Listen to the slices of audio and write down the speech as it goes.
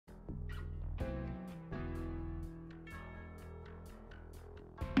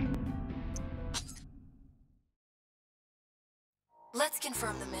Let's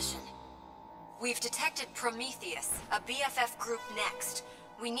confirm the mission. We've detected Prometheus, a BFF group next.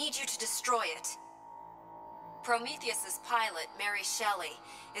 We need you to destroy it. Prometheus's pilot, Mary Shelley,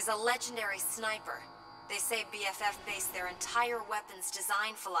 is a legendary sniper. They say BFF based their entire weapons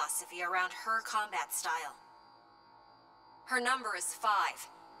design philosophy around her combat style. Her number is 5.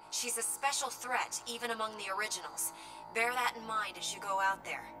 She's a special threat, even among the originals. Bear that in mind as you go out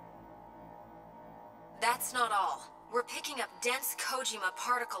there. That's not all. We're picking up dense Kojima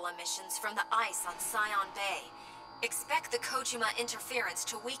particle emissions from the ice on Scion Bay. Expect the Kojima interference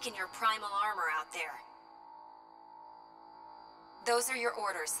to weaken your primal armor out there. Those are your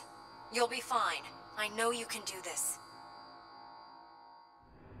orders. You'll be fine. I know you can do this.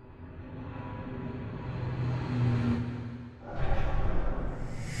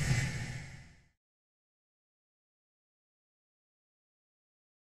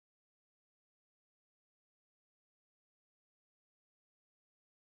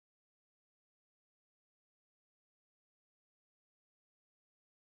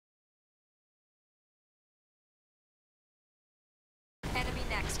 Enemy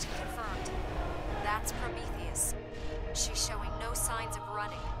next, confirmed. That's Prometheus. She's showing no signs of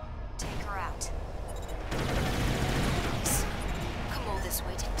running. Take her out. Nice. Come all this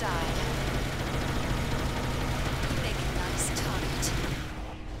way to die. Make a nice target.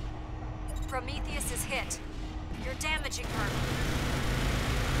 Prometheus is hit. You're damaging her.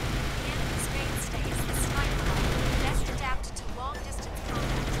 The enemy's mainstay is the sniper rifle, best adapted to long-distance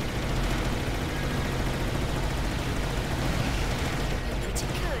combat. Pretty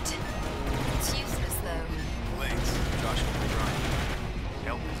good. It's useless, though. Thanks. Josh will be running.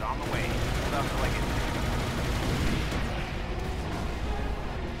 Help is on the way. Hold out till I get there.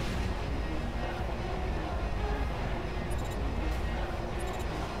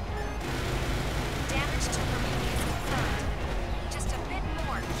 Damage to Prometheus confirmed. Just a bit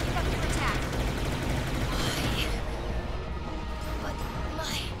more. Keep up your attack. Why? But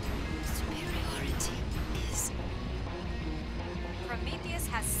my superiority is... Prometheus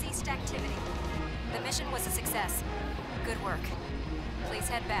has ceased activity. The mission was a success. Good work. Please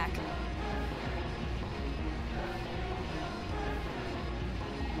head back.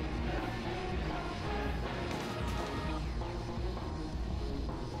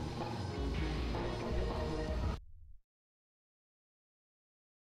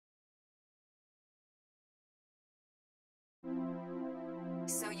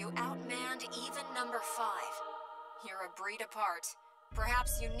 So you outmanned even number 5. You're a breed apart.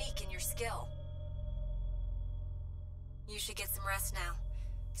 Perhaps unique in your skill. You should get some rest now.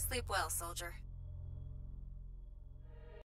 Sleep well, soldier.